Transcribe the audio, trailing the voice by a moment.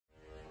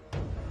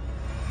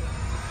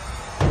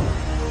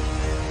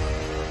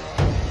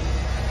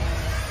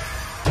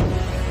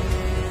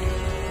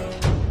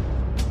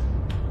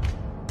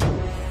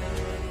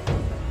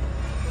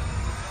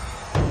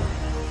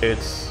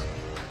It's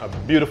a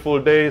beautiful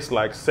day. It's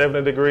like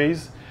 70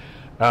 degrees.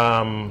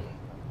 I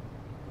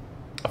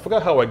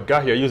forgot how I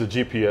got here. I used a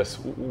GPS.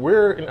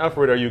 Where in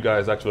Alpharetta are you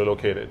guys actually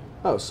located?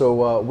 Oh,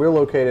 so we're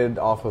located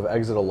off of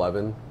exit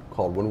 11,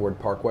 called Windward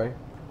Parkway,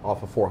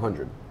 off of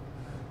 400,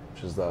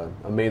 which is a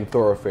main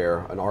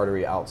thoroughfare, an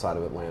artery outside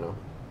of Atlanta.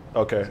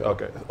 Okay, so.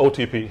 Okay.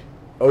 OTP.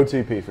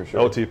 OTP for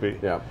sure.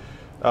 OTP. Yeah.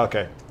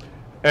 Okay.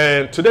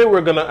 And today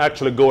we're going to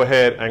actually go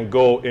ahead and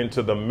go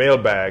into the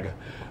mailbag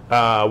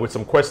with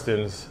some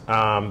questions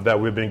that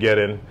we've been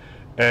getting.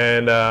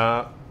 And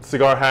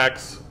Cigar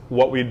Hacks,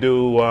 what we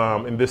do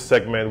in this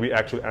segment, we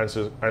actually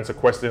answer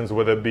questions,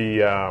 whether it be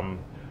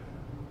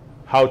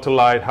how to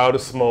light, how to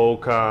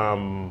smoke,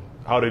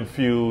 how to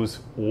infuse,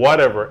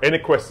 whatever, any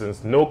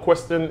questions. No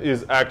question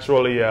is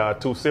actually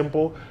too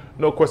simple.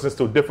 No question is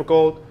too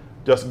difficult.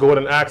 Just go ahead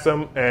and ask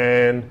them.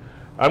 And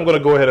I'm going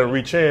to go ahead and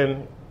reach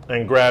in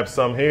and grab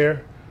some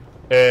here.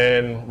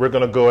 And we're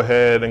going to go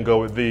ahead and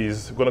go with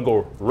these. We're going to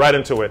go right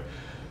into it.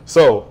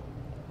 So,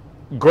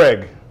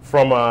 Greg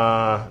from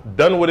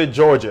Dunwoody,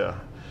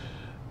 Georgia.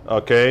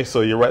 Okay,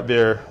 so you're right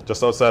there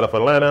just outside of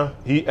Atlanta.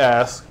 He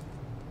asked,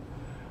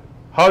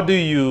 how do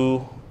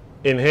you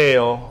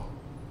inhale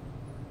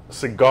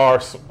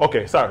cigars?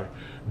 Okay, sorry.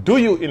 Do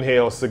you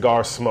inhale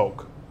cigar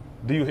smoke?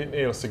 Do you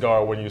inhale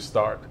cigar when you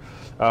start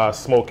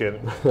smoking?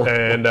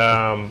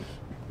 And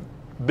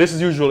this is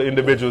usually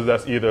individuals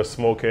that's either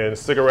smoking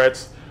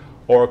cigarettes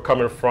or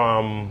coming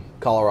from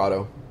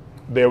Colorado.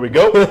 There we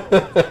go.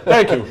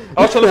 Thank you.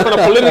 I was trying to find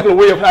a political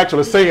way of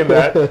actually saying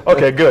that.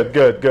 Okay, good,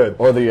 good, good.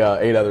 Or the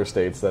 8 other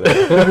states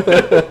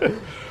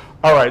that.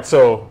 All right,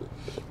 so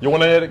you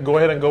want to go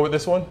ahead and go with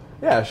this one?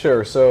 Yeah,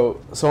 sure. So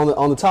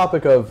on the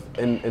topic of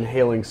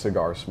inhaling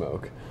cigar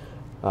smoke,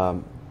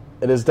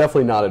 it is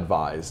definitely not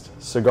advised.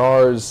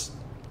 Cigars,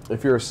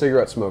 if you're a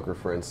cigarette smoker,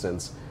 for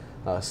instance,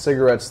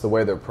 cigarettes, the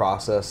way they're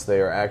processed,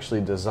 they are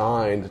actually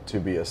designed to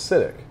be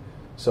acidic.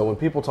 So when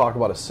people talk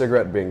about a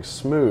cigarette being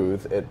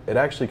smooth, it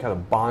actually kind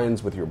of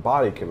binds with your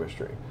body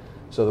chemistry.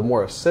 So the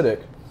more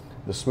acidic,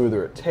 the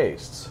smoother it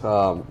tastes.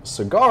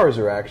 Cigars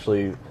are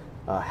actually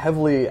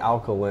heavily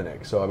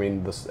alkalinic. So I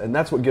mean, and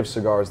that's what gives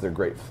cigars their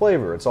great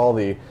flavor. It's all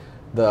the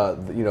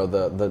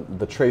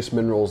trace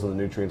minerals and the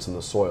nutrients in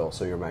the soil.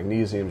 So your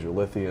magnesiums, your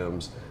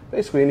lithiums,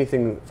 basically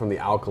anything from the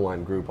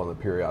alkaline group on the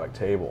periodic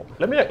table.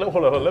 Hold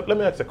on. Let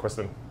me ask a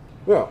question.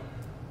 Yeah.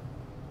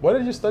 What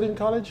did you study in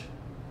college?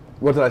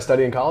 What did I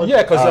study in college?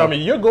 Yeah, because I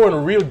mean, you're going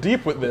real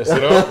deep with this,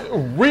 you know,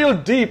 real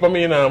deep. I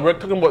mean, we're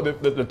talking about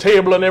the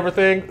table and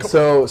everything.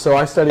 So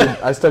I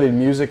studied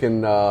music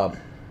and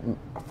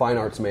fine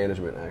arts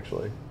management,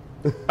 actually.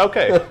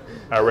 Okay,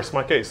 I rest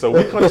my case. So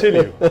we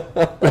continue.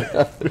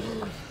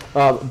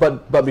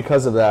 But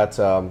because of that,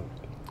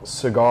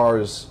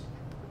 cigars,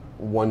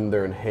 when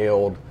they're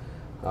inhaled,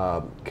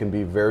 can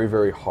be very,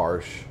 very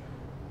harsh.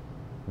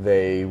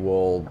 They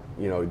will,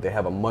 they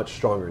have a much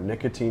stronger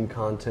nicotine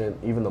content.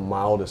 Even the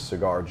mildest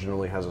cigar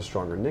generally has a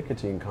stronger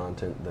nicotine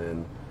content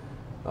than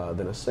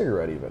a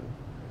cigarette even.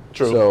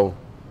 True.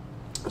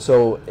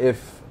 So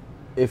if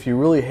you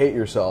really hate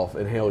yourself,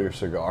 inhale your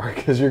cigar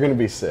because you're going to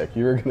be sick.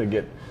 You're going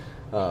to get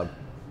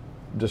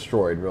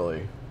destroyed,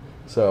 really.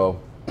 So,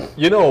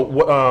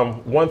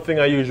 one thing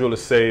I usually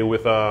say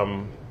with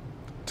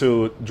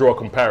to draw a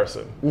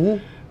comparison.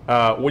 Mm-hmm.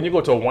 When you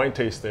go to a wine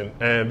tasting,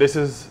 and this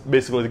is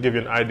basically to give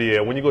you an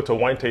idea, when you go to a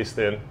wine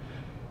tasting,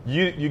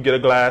 you get a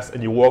glass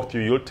and you walk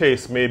through, you'll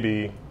taste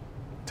maybe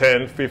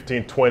 10,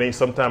 15, 20,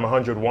 sometimes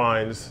 100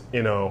 wines. I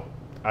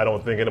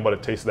don't think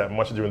anybody tastes that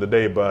much during the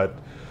day, but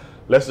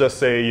let's just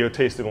say you're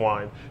tasting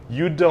wine.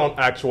 You don't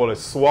actually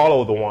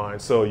swallow the wine,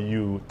 so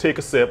you take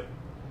a sip,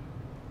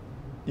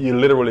 you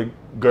literally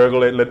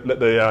gurgle it,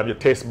 let your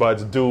taste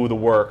buds do the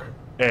work,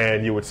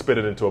 and you would spit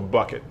it into a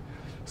bucket.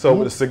 So mm-hmm.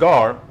 with a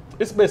cigar,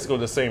 it's basically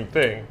the same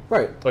thing.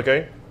 Right.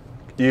 Okay?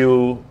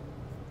 Yeah,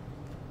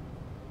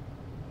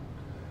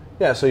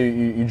 so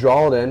you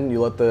draw it in,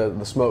 you let the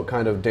smoke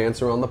kind of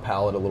dance around the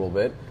palate a little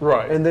bit.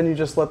 Right. And then you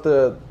just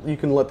you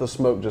can let the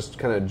smoke just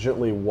kind of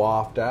gently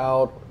waft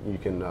out. You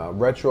can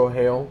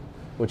Retro-Hale,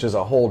 which is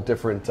a whole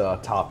different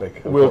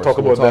topic. We'll talk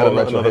about that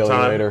another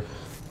time. Later.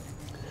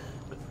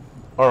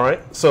 All right,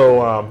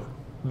 so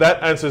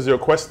that answers your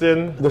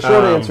question. The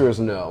short answer is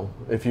no,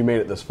 if you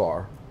made it this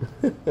far.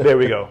 There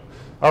we go.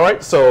 All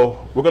right,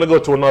 so we're going to go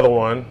to another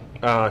one.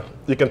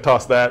 You can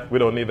toss that. We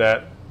don't need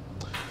that.